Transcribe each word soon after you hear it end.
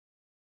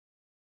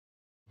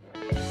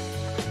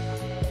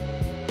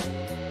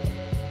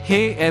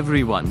Hey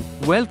everyone,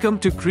 welcome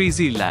to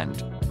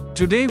CreazyLand.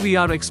 Today we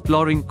are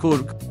exploring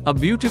Coorg, a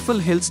beautiful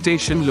hill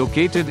station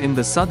located in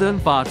the southern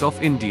part of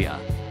India.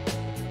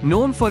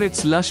 Known for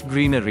its lush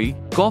greenery,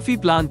 coffee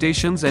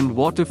plantations and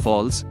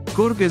waterfalls,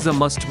 Coorg is a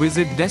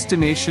must-visit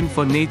destination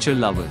for nature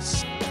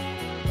lovers.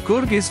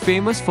 Coorg is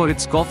famous for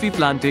its coffee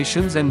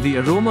plantations and the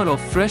aroma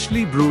of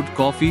freshly brewed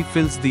coffee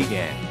fills the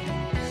air.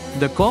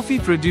 The coffee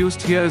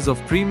produced here is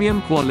of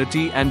premium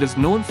quality and is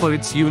known for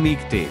its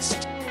unique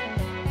taste.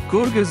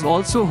 Coorg is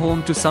also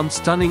home to some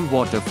stunning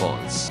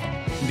waterfalls.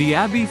 The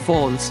Abbey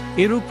Falls,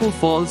 Iruppu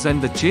Falls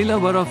and the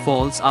Chelavara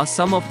Falls are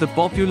some of the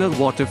popular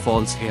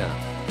waterfalls here.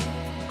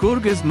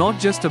 Coorg is not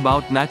just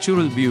about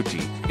natural beauty,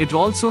 it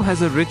also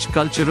has a rich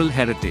cultural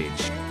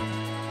heritage.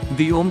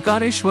 The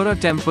Omkareshwara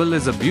temple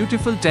is a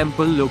beautiful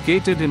temple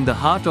located in the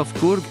heart of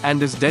Coorg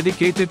and is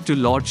dedicated to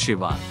Lord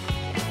Shiva.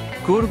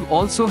 Coorg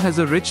also has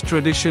a rich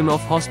tradition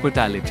of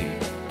hospitality.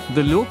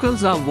 The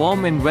locals are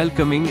warm and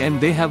welcoming and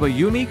they have a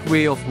unique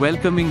way of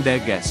welcoming their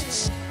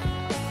guests.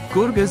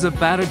 Coorg is a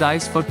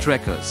paradise for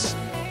trekkers.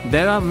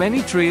 There are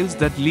many trails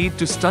that lead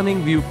to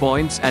stunning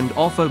viewpoints and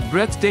offer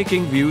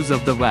breathtaking views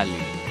of the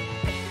valley.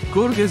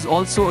 Coorg is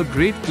also a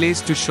great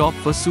place to shop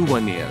for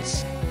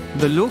souvenirs.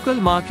 The local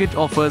market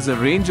offers a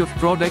range of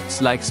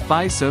products like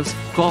spices,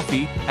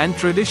 coffee, and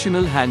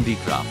traditional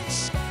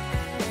handicrafts.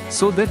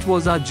 So that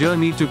was our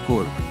journey to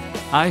Coorg.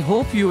 I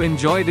hope you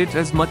enjoyed it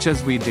as much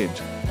as we did.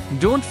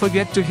 Don't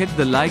forget to hit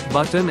the like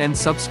button and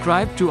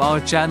subscribe to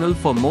our channel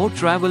for more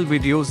travel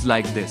videos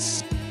like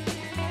this.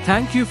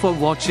 Thank you for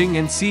watching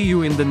and see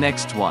you in the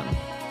next one.